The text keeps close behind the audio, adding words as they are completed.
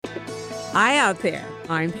Hi out there.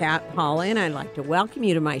 I'm Pat Paula, and I'd like to welcome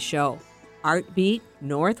you to my show, Artbeat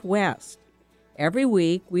Northwest. Every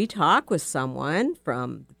week, we talk with someone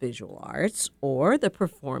from the visual arts or the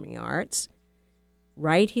performing arts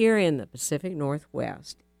right here in the Pacific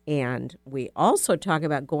Northwest. And we also talk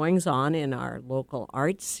about goings-on in our local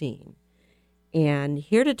art scene. And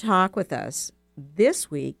here to talk with us this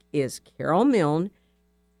week is Carol Milne.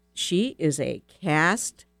 She is a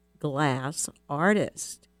cast glass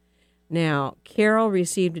artist. Now, Carol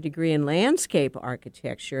received a degree in landscape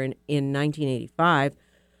architecture in 1985,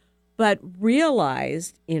 but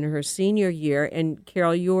realized in her senior year, and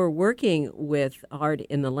Carol, you were working with art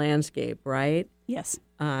in the landscape, right? Yes.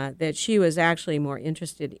 That she was actually more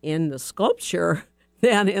interested in the sculpture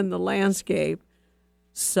than in the landscape.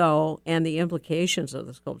 So, and the implications of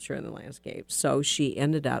the sculpture in the landscape. So she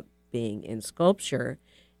ended up being in sculpture,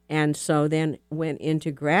 and so then went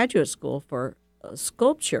into graduate school for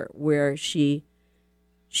sculpture, where she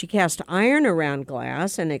cast iron around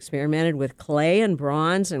glass and experimented with clay and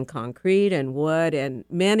bronze and concrete and wood and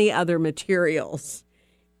many other materials.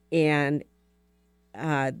 And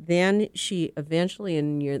then she eventually,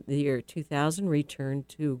 in the year 2000, returned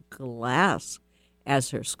to glass as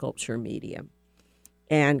her sculpture medium.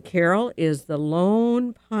 And Carol is the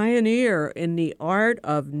lone pioneer in the art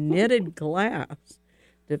of knitted glass,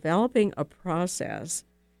 developing a process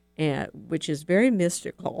which is very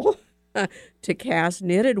mystical to cast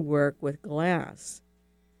knitted work with glass,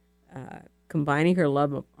 combining her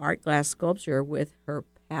love of art glass sculpture with her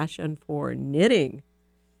passion for knitting.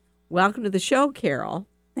 Welcome to the show, Carol.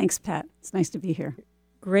 Thanks, Pat. It's nice to be here.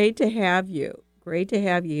 Great to have you. Great to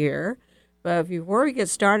have you here. But before we get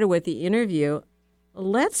started with the interview,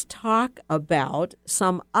 let's talk about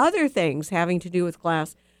some other things having to do with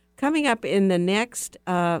glass coming up in the next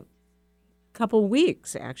couple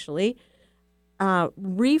weeks, actually.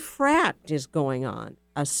 Refract is going on,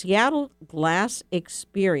 a Seattle glass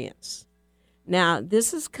experience. Now,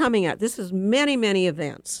 this is coming up. This is many, many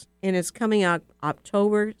events, and it's coming out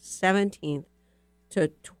October 17th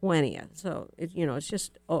to 20th. So, it's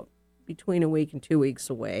just between a week and 2 weeks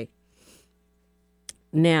away.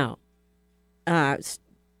 Now,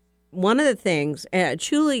 one of the things,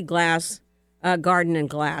 Chuli Glass Garden and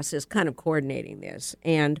Glass is kind of coordinating this,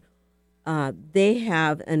 and they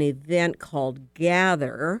have an event called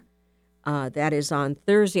Gather that is on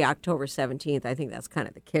Thursday, October 17th. I think that's kind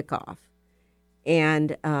of the kickoff.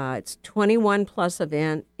 And it's 21 plus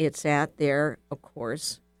event. It's at their, of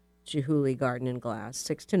course, Chihuly Garden and Glass,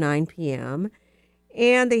 6 to 9 p.m.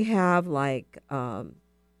 And they have like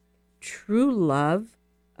True Love,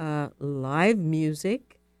 live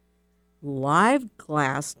music, live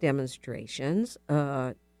glass demonstrations,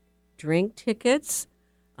 drink tickets,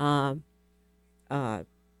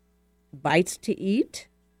 bites to eat,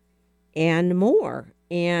 and more.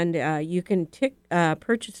 And you can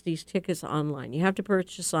purchase these tickets online. You have to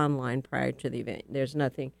purchase online prior to the event. There's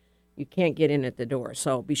nothing, you can't get in at the door.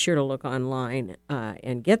 So be sure to look online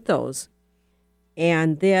and get those.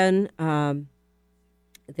 And then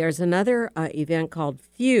there's another event called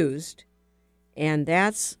Fused, and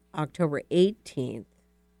that's October 18th.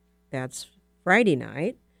 That's Friday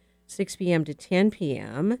night, 6 p.m. to 10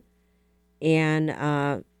 p.m., and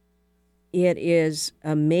it is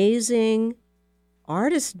amazing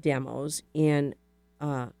artist demos in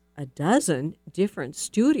a dozen different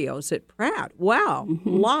studios at Pratt. Wow,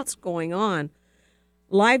 Lots going on.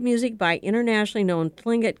 Live music by internationally known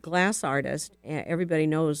Tlingit glass artist. Everybody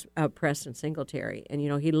knows Preston Singletary, and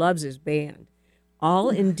he loves his band. All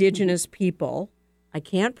indigenous people. I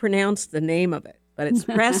can't pronounce the name of it, but it's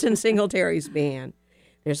Preston Singletary's band.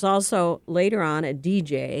 There's also later on a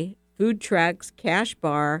DJ, food trucks, cash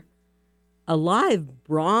bar, a live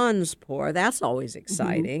bronze pour. That's always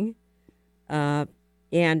exciting. And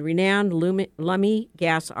renowned Lummi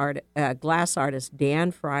glass artist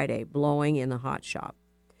Dan Friday blowing in the hot shop.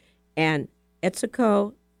 And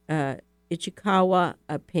Etsuko Ichikawa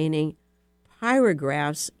painting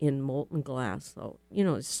pyrographs in molten glass. So,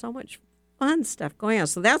 there's so much fun stuff going on.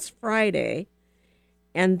 So that's Friday.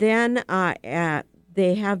 And then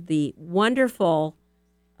they have the wonderful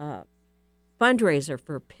fundraiser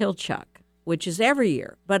for Pilchuck, which is every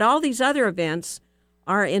year. But all these other events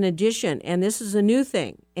are in addition, and this is a new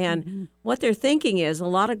thing. And what they're thinking is a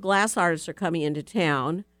lot of glass artists are coming into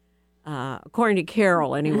town, according to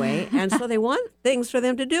Carol anyway, and so they want things for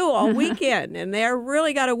them to do all weekend, and they're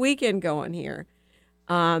really got a weekend going here.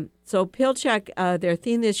 So Pilchuck, their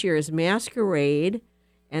theme this year is Masquerade,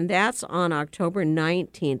 and that's on October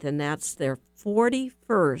 19th, and that's their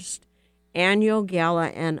 41st annual gala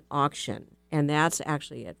and auction, and that's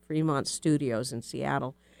actually at Fremont Studios in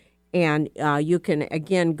Seattle. And you can,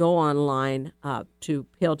 again, go online to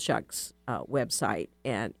Pilchuck's website,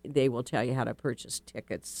 and they will tell you how to purchase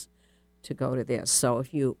tickets to go to this. So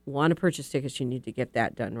if you want to purchase tickets, you need to get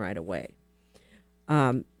that done right away.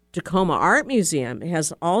 Tacoma Art Museum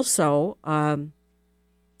has also,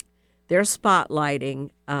 they're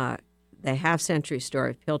spotlighting the half-century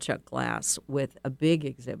story of Pilchuck glass with a big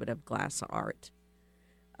exhibit of glass art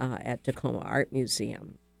at Tacoma Art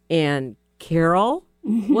Museum. And Carol,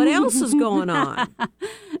 what else is going on?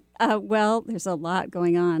 Well, there's a lot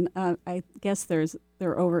going on. I guess there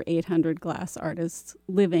are over 800 glass artists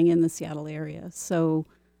living in the Seattle area. So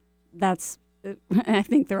I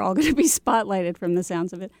think they're all going to be spotlighted from the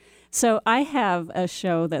sounds of it. So I have a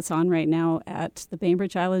show that's on right now at the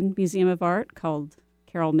Bainbridge Island Museum of Art called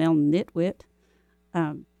Carol Milne Knitwit,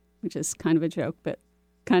 which is kind of a joke, but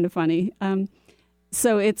kind of funny.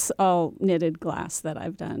 So it's all knitted glass that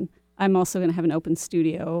I've done. I'm also going to have an open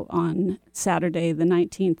studio on Saturday the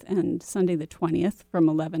 19th and Sunday the 20th from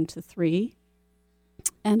 11 to 3.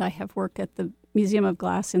 And I have work at the Museum of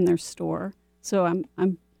Glass in their store. So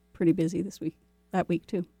I'm pretty busy that week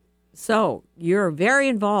too. So you're very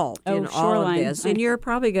involved in all of this, and you're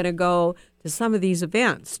probably going to go to some of these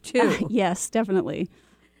events too. Yes, definitely.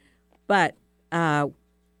 But I'm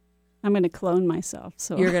going to clone myself.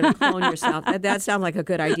 So you're going to clone yourself. That sounds like a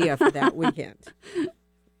good idea for that weekend.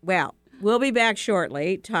 Well, we'll be back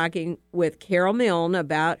shortly talking with Carol Milne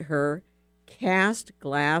about her cast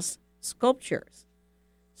glass sculptures.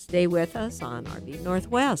 Stay with us on Art Beat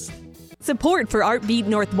Northwest. Support for Art Beat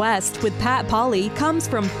Northwest with Pat Polly comes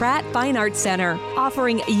from Pratt Fine Arts Center,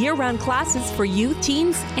 offering year-round classes for youth,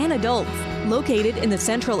 teens, and adults. Located in the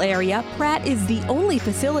central area, Pratt is the only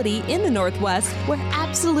facility in the Northwest where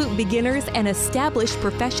absolute beginners and established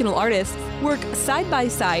professional artists work side by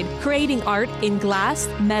side, creating art in glass,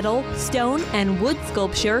 metal, stone, and wood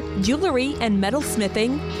sculpture, jewelry and metal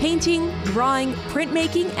smithing, painting, drawing,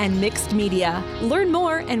 printmaking, and mixed media. Learn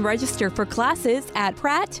more and register for classes at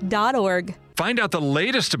pratt.org. Find out the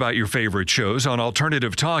latest about your favorite shows on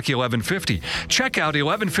Alternative Talk 1150. Check out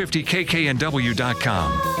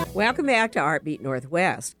 1150kknw.com. Welcome back to Art Beat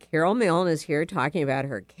Northwest. Carol Milne is here talking about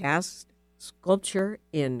her cast sculpture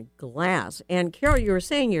in glass. And Carol, you were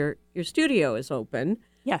saying your studio is open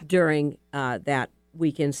during that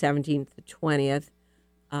weekend, 17th to 20th,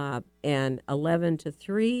 and 11 to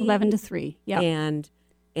 3? 11 to 3, yeah.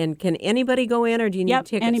 And can anybody go in, or do you need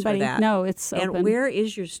tickets for that? No, it's open. And where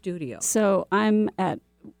is your studio? So I'm at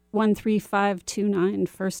 13529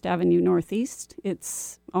 First Avenue Northeast.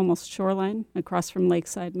 It's almost Shoreline, across from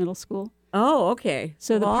Lakeside Middle School. Oh, okay.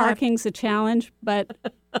 So the parking's a challenge, but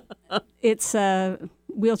it's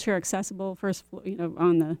wheelchair accessible first floor,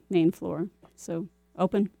 on the main floor. So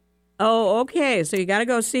open. Oh, okay. So you got to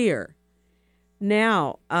go see her.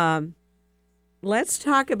 Now, let's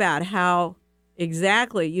talk about how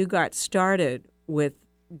exactly you got started with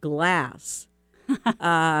glass.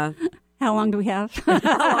 How long do we have?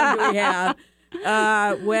 How long do we have?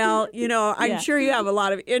 Well, I'm sure you have a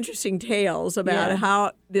lot of interesting tales about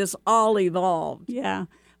how this all evolved. Yeah.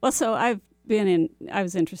 Well, so I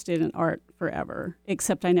was interested in art forever,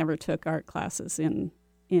 except I never took art classes in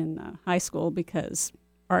high school because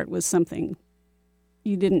art was something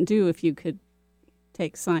you didn't do if you could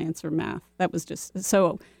take science or math. That was just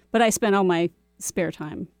so. But I spent all my spare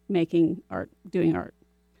time making art, doing art,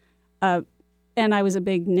 and I was a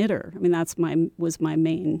big knitter. I mean, was my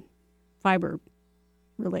main fiber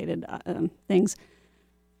related things.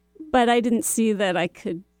 But I didn't see that I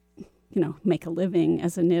could, make a living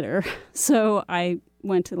as a knitter. So I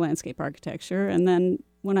went to landscape architecture, and then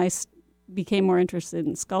when I became more interested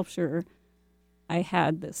in sculpture, I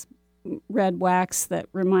had this red wax that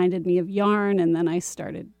reminded me of yarn, and then I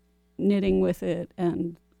started knitting with it,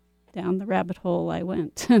 and down the rabbit hole I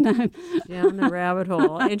went. Down the rabbit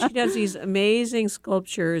hole. And she does these amazing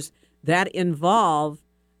sculptures that involve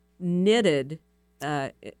knitted,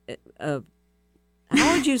 how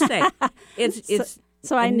would you say? It's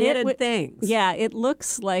so I knitted things. Yeah, it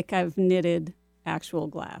looks like I've knitted actual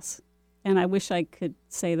glass. And I wish I could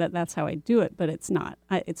say that that's how I do it, but it's not.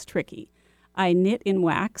 It's tricky. I knit in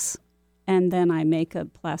wax, and then I make a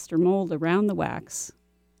plaster mold around the wax.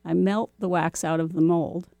 I melt the wax out of the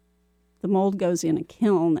mold. The mold goes in a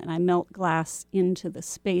kiln, and I melt glass into the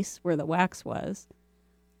space where the wax was.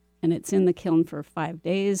 And it's in the kiln for 5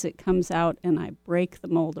 days. It comes out, and I break the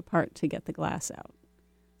mold apart to get the glass out.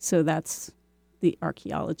 So that's the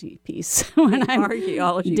archaeology piece when I'm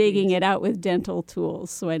digging it out with dental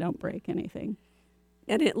tools so I don't break anything.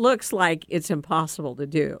 And it looks like it's impossible to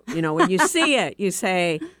do. When you see it, you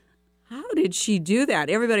say, how did she do that?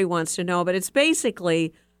 Everybody wants to know, but it's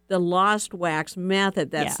basically the lost wax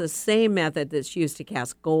method. That's Yeah. the same method that's used to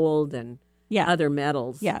cast gold and Yeah. other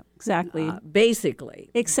metals. Yeah, exactly.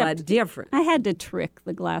 Basically, Except but different. I had to trick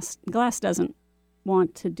the glass. Glass doesn't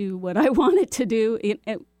want to do what I want it to do.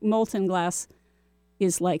 Molten glass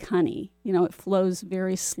is like honey. It flows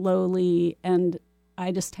very slowly, and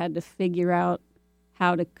I just had to figure out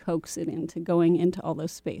how to coax it into going into all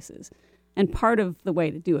those spaces. And part of the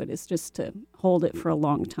way to do it is just to hold it for a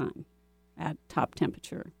long time at top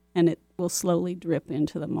temperature, and it will slowly drip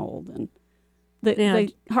into the mold. And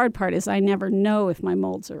the hard part is I never know if my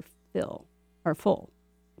molds are full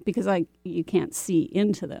because you can't see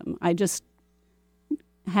into them. I just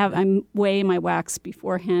I weigh my wax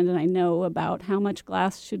beforehand, and I know about how much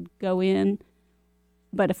glass should go in.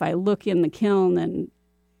 But if I look in the kiln and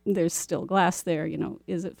there's still glass there,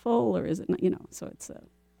 is it full or is it not? So it's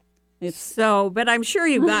so. But I'm sure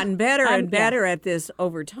you've gotten better and better at this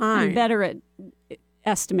over time. I'm better at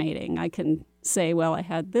estimating. I can say, well, I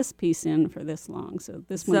had this piece in for this long, so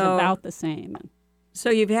this one's about the same. So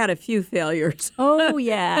you've had a few failures. Oh,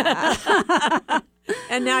 yeah.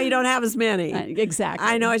 And now you don't have as many. Exactly.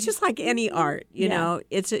 I know. It's just like any art, you know.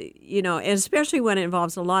 It's, and especially when it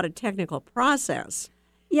involves a lot of technical process.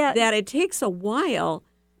 Yeah. That it takes a while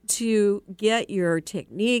to get your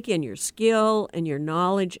technique and your skill and your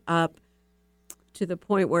knowledge up to the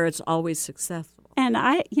point where it's always successful. And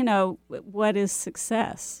what is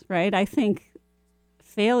success, right? I think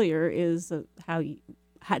failure is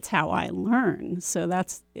that's how I learn. So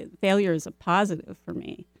failure is a positive for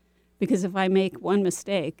me, because if I make one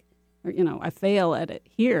mistake, or I fail at it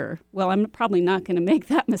here, well, I'm probably not going to make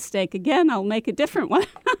that mistake again. I'll make a different one.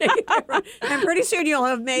 And pretty soon you'll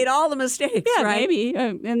have made all the mistakes, yeah, right? Maybe,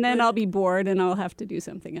 and then I'll be bored and I'll have to do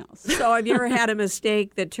something else. So have you ever had a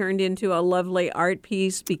mistake that turned into a lovely art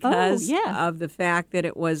piece because of the fact that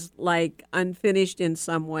it was like unfinished in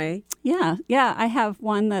some way? Yeah. I have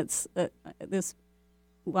one that's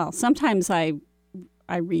sometimes I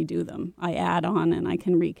redo them. I add on and I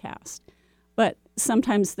can recast. But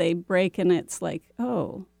sometimes they break and it's like,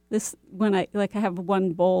 I have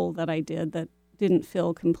one bowl that I did that didn't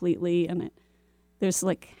fill completely, and there's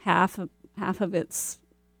like half of it's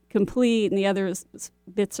complete and the other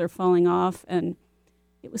bits are falling off. And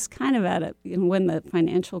it was kind of at when the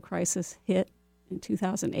financial crisis hit in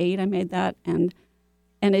 2008, I made that, and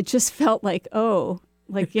it just felt like your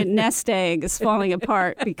nest egg is falling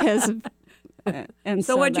apart because of. And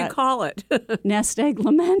so what'd you call it? Nest egg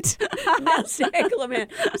lament. Nest egg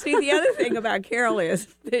lament. See, the other thing about Carol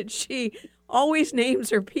is that she always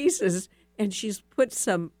names her pieces, and she's put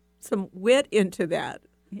some wit into that.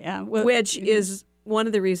 Yeah, which is one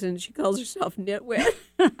of the reasons she calls herself Nitwit,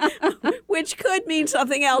 which could mean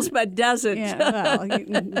something else but doesn't. Yeah, well,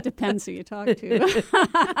 it depends who you talk to.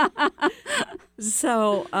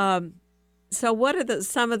 So what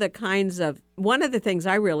are one of the things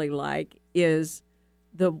I really like is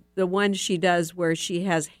the one she does where she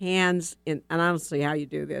has hands in, and I don't see how you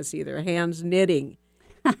do this either, hands knitting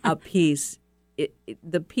a piece.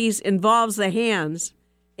 The piece involves the hands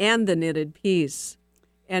and the knitted piece.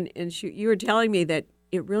 And you were telling me that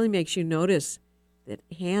it really makes you notice that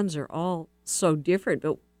hands are all so different,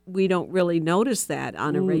 but we don't really notice that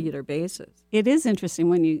on a regular basis. It is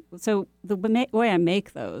interesting so the way I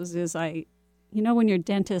make those is when your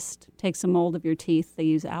dentist takes a mold of your teeth, they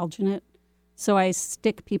use alginate. So I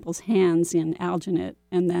stick people's hands in alginate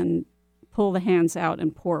and then pull the hands out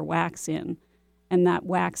and pour wax in. And that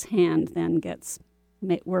wax hand then gets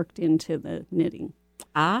worked into the knitting.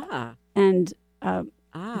 And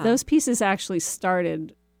those pieces actually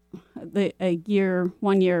started 1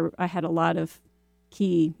 year I had a lot of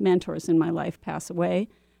key mentors in my life pass away.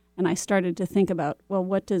 And I started to think about, well,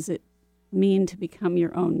 what does it mean to become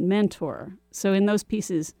your own mentor? So in those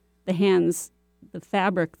pieces, the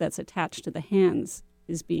fabric that's attached to the hands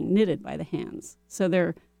is being knitted by the hands. So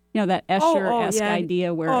they're, that Escher-esque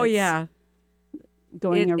idea where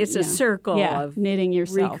it's a circle of knitting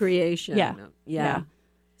yourself. Recreation. Yeah.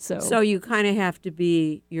 So you kind of have to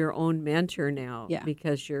be your own mentor now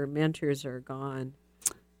because your mentors are gone.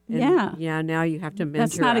 And now you have to mentor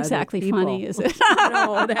That's not other exactly people. funny, is it?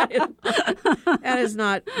 No, that is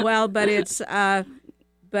not. Well, but it's a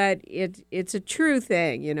true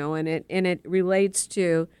thing, and it relates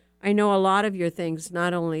to. I know a lot of your things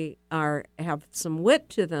not only have some wit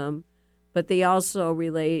to them, but they also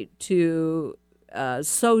relate to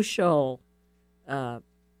social,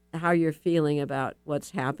 how you're feeling about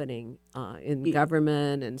what's happening in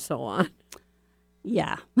government and so on.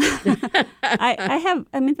 Yeah.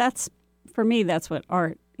 That's, for me, that's what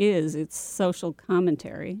art is. It's social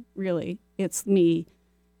commentary, really. It's me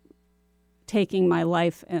taking my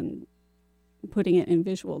life and putting it in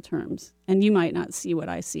visual terms. And you might not see what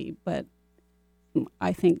I see, but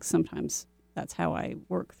I think sometimes that's how I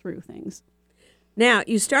work through things. Now,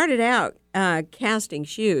 you started out casting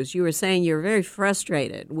shoes. You were saying you were very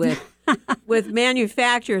frustrated with with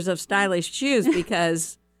manufacturers of stylish shoes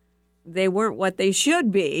because they weren't what they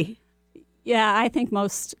should be. Yeah, I think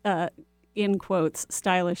most, in quotes,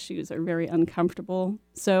 stylish shoes are very uncomfortable.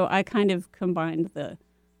 So I kind of combined the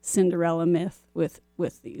Cinderella myth with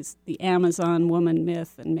the Amazon woman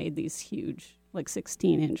myth and made these huge, like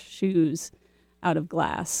 16-inch shoes out of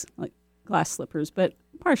glass, like glass slippers. But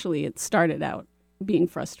partially it started out being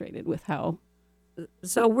frustrated with how.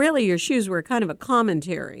 So really your shoes were kind of a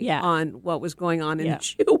commentary on what was going on in the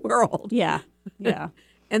shoe world. Yeah.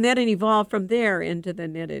 And then it evolved from there into the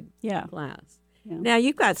knitted glass. Yeah. Now,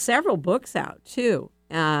 you've got several books out, too.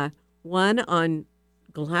 One on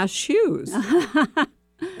glass shoes.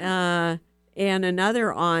 And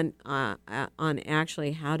another on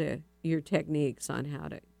actually your techniques on how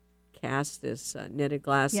to cast this knitted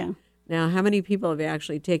glass. Yeah. Now, how many people have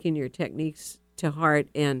actually taken your techniques to heart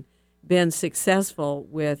and been successful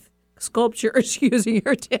with sculptures using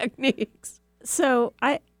your techniques? So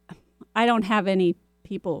I don't have any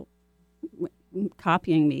people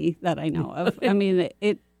copying me that I know of. I mean,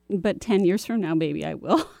 but 10 years from now, maybe I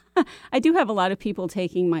will. I do have a lot of people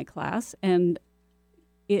taking my class, and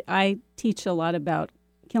I teach a lot about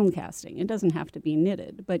kiln casting. It doesn't have to be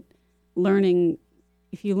knitted, but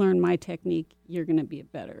if you learn my technique, you're going to be a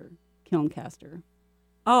better kiln caster.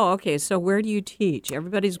 Oh, okay. So where do you teach?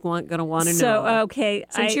 Everybody's going to want to know. So, okay.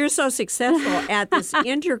 Since you're so successful at this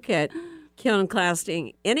intricate kiln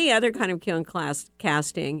casting, any other kind of kiln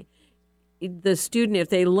casting, the student, if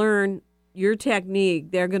they learn your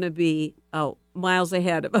technique, they're going to be miles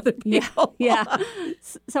ahead of other people. Yeah.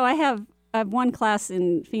 So I have one class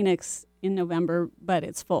in Phoenix in November, but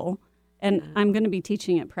it's full. And I'm going to be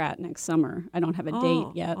teaching at Pratt next summer. I don't have a date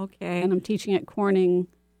yet. Okay. And I'm teaching at Corning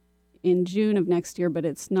in June of next year, but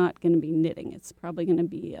it's not going to be knitting. It's probably going to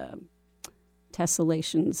be a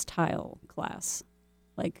tessellations tile class,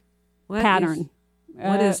 like pattern.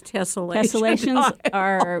 What is tessellation?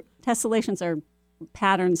 Tessellations are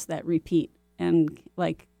patterns that repeat, and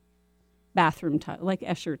like bathroom tile, like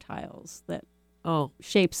Escher tiles, that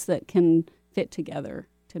shapes that can fit together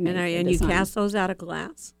to make. And you cast those out of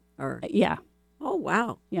glass, or yeah. Oh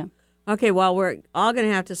wow. Yeah. Okay. Well, we're all going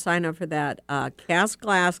to have to sign up for that cast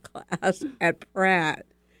glass class at Pratt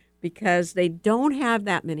because they don't have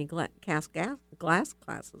that many cast glass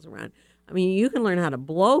classes around. I mean, you can learn how to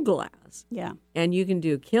blow glass. Yeah. And you can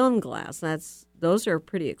do kiln glass. Those are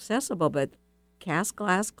pretty accessible, but cast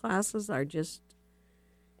glass classes are just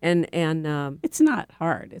and it's not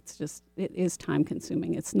hard. It's just it is time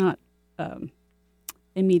consuming. It's not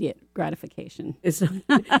immediate gratification. It's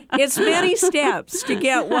many steps to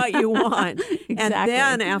get what you want. Exactly. And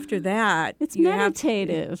then after that, it's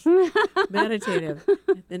meditative. Meditative.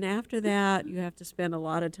 Then after that, you have to spend a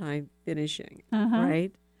lot of time finishing,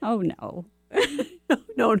 right? Oh, no.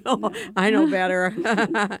 No. I know better.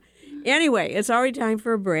 Anyway, it's already time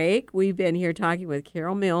for a break. We've been here talking with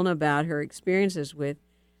Carol Milne about her experiences with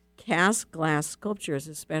cast glass sculptures,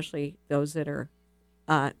 especially those that are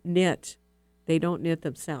knit. They don't knit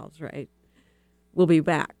themselves, right? We'll be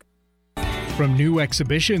back. From new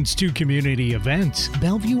exhibitions to community events,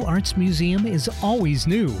 Bellevue Arts Museum is always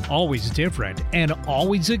new, always different, and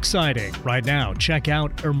always exciting. Right now, check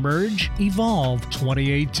out Emerge Evolve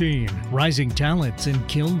 2018, Rising Talents in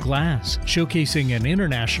Kiln Glass, showcasing an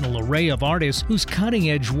international array of artists whose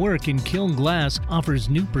cutting-edge work in kiln glass offers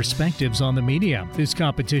new perspectives on the medium. This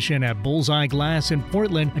competition at Bullseye Glass in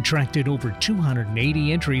Portland attracted over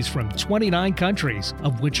 280 entries from 29 countries,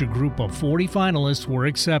 of which a group of 40 finalists were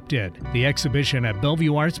accepted. The exhibition at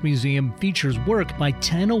Bellevue Arts Museum features work by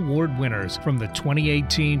 10 award winners from the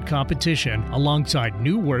 2018 competition, alongside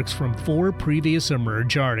new works from 4 previous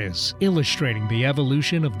Emerge artists, illustrating the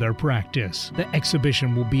evolution of their practice. The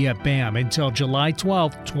exhibition will be at BAM until July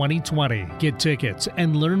 12, 2020. Get tickets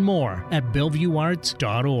and learn more at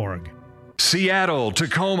bellevuearts.org. Seattle,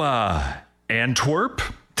 Tacoma, Antwerp.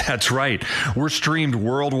 That's right. We're streamed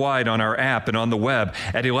worldwide on our app and on the web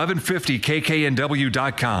at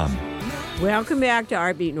 1150kknw.com. Welcome back to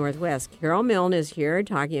Art Beat Northwest. Carol Milne is here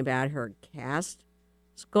talking about her cast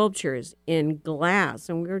sculptures in glass.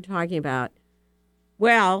 And we were talking about,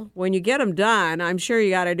 well, when you get them done, I'm sure you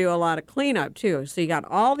got to do a lot of cleanup too. So you got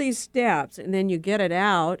all these steps, and then you get it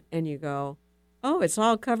out and you go, oh, it's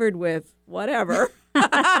all covered with whatever.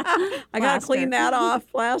 I got to clean that off,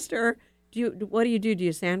 plaster. What do you do? Do you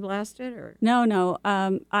sandblast it or? No.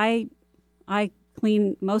 I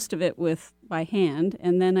clean most of it with by hand,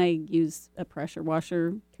 and then I use a pressure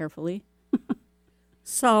washer carefully.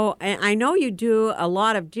 So I know you do a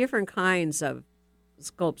lot of different kinds of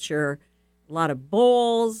sculpture, a lot of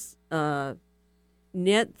bowls,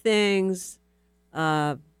 knit things,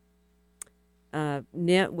 knit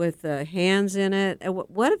with hands in it.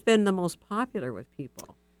 What have been the most popular with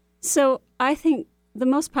people? So I think the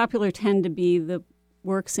most popular tend to be the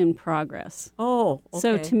works in progress. Oh, okay.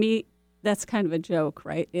 So to me, that's kind of a joke,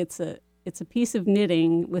 right? It's a piece of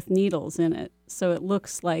knitting with needles in it, so it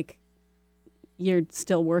looks like you're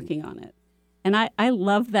still working on it. And I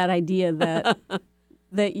love that idea that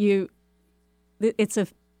it's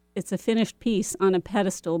a finished piece on a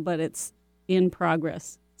pedestal, but it's in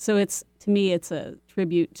progress. So to me it's a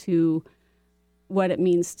tribute to what it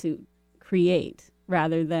means to create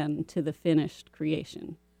rather than to the finished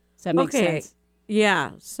creation. Does that make sense?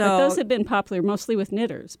 Yeah. So but those have been popular mostly with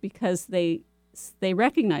knitters because they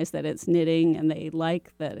recognize that it's knitting and they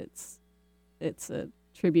like that it's a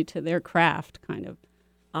tribute to their craft, kind of.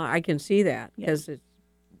 I can see that because it's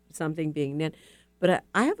something being knit. But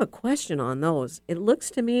I have a question on those. It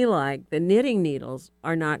looks to me like the knitting needles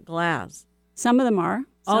are not glass. Some of them are.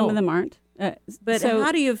 Some of them aren't. But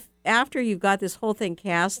how do you, after you've got this whole thing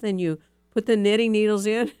cast, then you put the knitting needles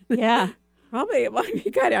in? Yeah. Probably it might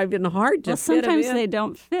be kind of been hard to fit them sometimes in. they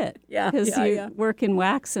don't fit. Yeah, because yeah, you yeah. work in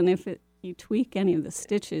wax, and if you tweak any of the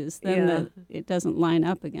stitches, then it doesn't line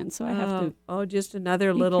up again. So I have to. Oh, just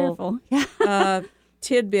another be little careful.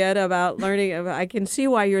 tidbit about learning. I can see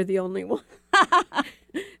why you're the only one.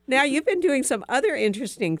 Now you've been doing some other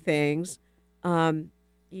interesting things.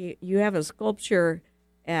 You have a sculpture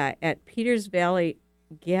at Peters Valley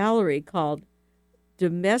Gallery called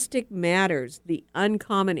 "Domestic Matters: The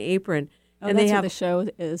Uncommon Apron." Oh, and that's they what have the show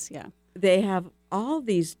is. Yeah. they have all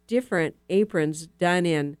these different aprons done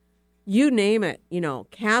in, you name it,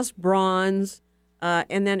 cast bronze,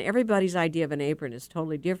 and then everybody's idea of an apron is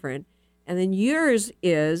totally different. And then yours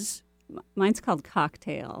is Mine's called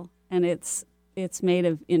Cocktail, and it's made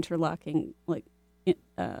of interlocking,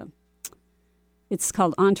 it's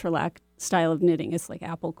called entrelac style of knitting. It's like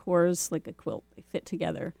apple cores, like a quilt. They fit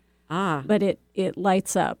together. But it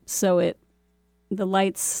lights up, so the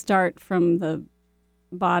lights start from the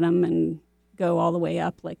bottom and go all the way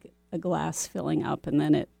up like a glass filling up, and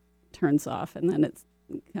then it turns off, and then it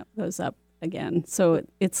goes up again. So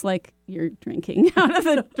it's like you're drinking out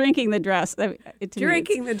of drinking the dress.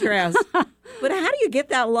 drinking the dress. But how do you get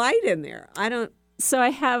that light in there? I don't. So I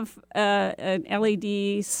have an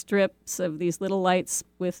LED strips of these little lights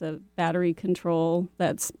with a battery control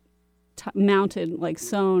that's mounted, like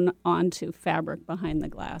sewn onto fabric behind the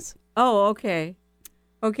glass. Oh, okay.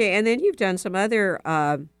 Okay, and then you've done some other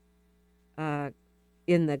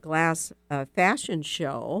in the glass fashion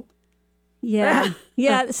show. Yeah.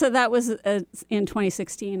 Yeah. So that was in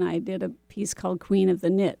 2016. I did a piece called Queen of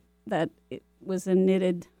the Knit. That it was a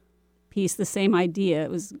knitted piece, the same idea.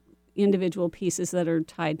 It was individual pieces that are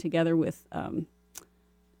tied together with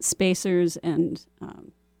spacers and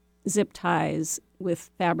zip ties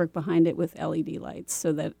with fabric behind it with LED lights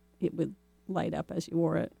so that it would light up as you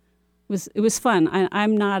wore it. It was fun.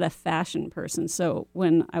 I'm not a fashion person, so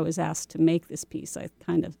when I was asked to make this piece, I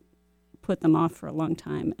kind of put them off for a long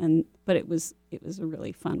time. But it was a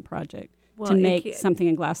really fun project to make something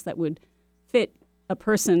in glass that would fit a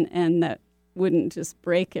person and that wouldn't just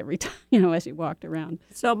break every time, as you walked around.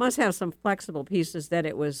 So it must have some flexible pieces that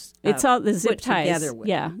it was. It's all the zip put ties together with.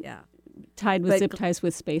 Yeah, tied with But zip ties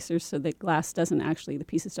with spacers so that glass doesn't actually, the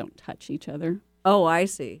pieces don't touch each other. Oh, I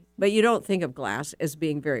see. But you don't think of glass as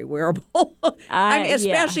being very wearable. I mean,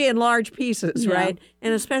 especially in large pieces, right?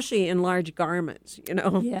 And especially in large garments,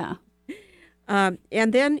 Yeah. And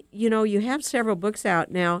then, you have several books out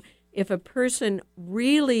now. If a person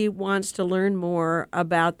really wants to learn more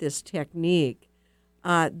about this technique,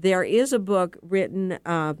 there is a book written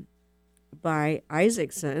by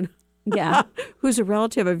Isaacson. Yeah. Who's a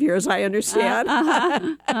relative of yours, I understand.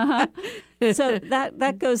 So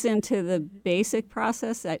that goes into the basic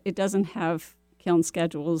process. It doesn't have kiln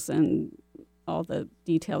schedules and all the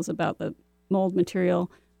details about the mold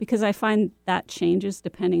material because I find that changes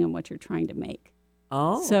depending on what you're trying to make.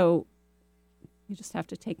 Oh. So you just have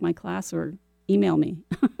to take my class or email me.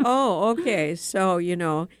 Oh, okay. So,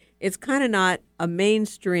 it's kind of not a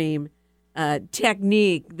mainstream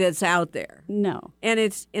technique that's out there. No. And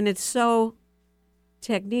it's so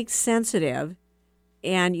technique sensitive,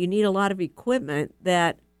 and you need a lot of equipment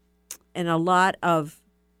and a lot of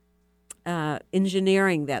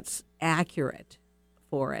engineering that's accurate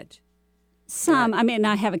for it. Some. I mean,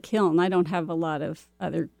 I have a kiln. I don't have a lot of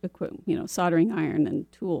other equipment, soldering iron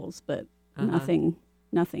and tools, but nothing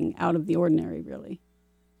nothing out of the ordinary, really.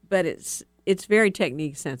 But it's very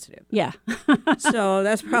technique sensitive. Yeah. So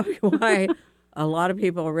that's probably why a lot of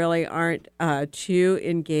people really aren't too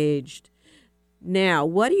engaged. Now,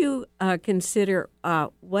 what do you consider, I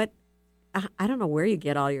don't know where you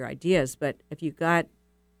get all your ideas, but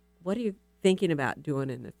what are you thinking about doing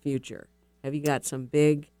in the future? Have you got some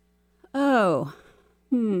big... Oh,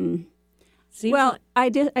 Seems well,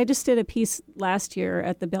 like- I just did a piece last year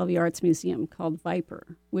at the Bellevue Arts Museum called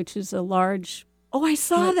Viper, which is a large... Oh, I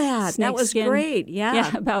saw that. That was snakeskin. great.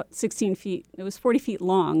 Yeah. about 16 feet. It was 40 feet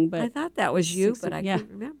long, but I thought that was you, 16 but I yeah. can't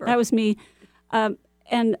remember. That was me. And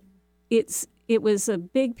it was a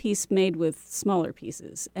big piece made with smaller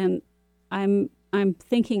pieces, and I'm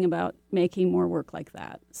thinking about making more work like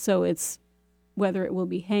that. So it's whether it will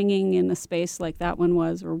be hanging in a space like that one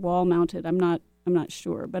was or wall mounted. I'm not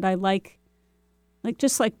sure, but I like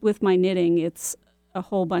just like with my knitting, it's a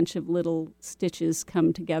whole bunch of little stitches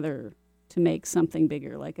come together to make something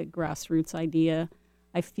bigger, like a grassroots idea.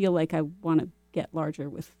 I feel like I want to get larger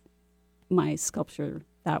with my sculpture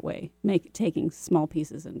that way, taking small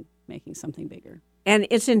pieces and making something bigger. And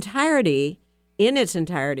in its entirety,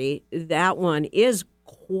 that one is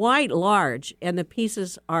quite large, and the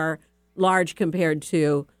pieces are large compared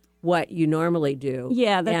to what you normally do.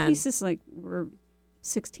 Yeah, that and, piece is were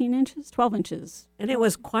 16 inches, 12 inches. And it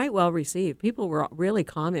was quite well received. People were really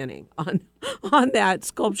commenting on that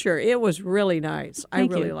sculpture. It was really nice.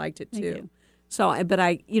 Thank I really you. liked it Thank too. you. So, but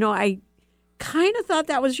I kind of thought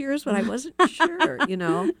that was yours, but I wasn't sure,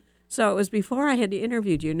 So it was before I had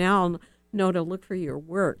interviewed you. Now I'll know to look for your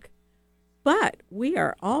work. But we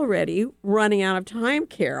are already running out of time,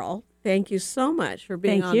 Carol. Thank you so much for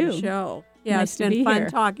being Thank on you. the show. Yeah, Nice it's to been be fun here.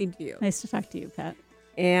 talking to you. Nice to talk to you, Pat.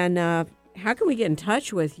 And how can we get in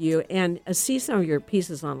touch with you and see some of your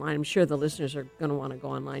pieces online? I'm sure the listeners are going to want to go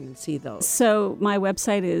online and see those. So my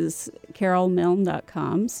website is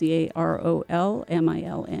carolmilne.com,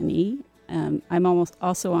 CarolMilne. I'm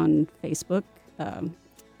also on Facebook,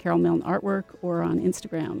 Carol Milne Artwork, or on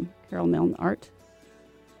Instagram, Carol Milne Art.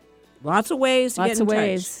 Lots of ways to get in touch.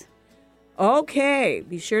 ways. Okay,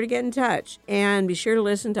 be sure to get in touch. And be sure to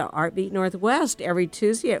listen to Art Beat Northwest every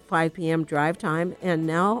Tuesday at 5 p.m. drive time, and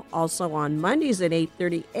now also on Mondays at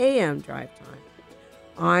 8:30 a.m. drive time.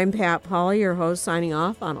 I'm Pat Pauley, your host, signing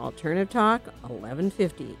off on Alternative Talk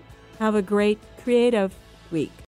 1150. Have a great creative week.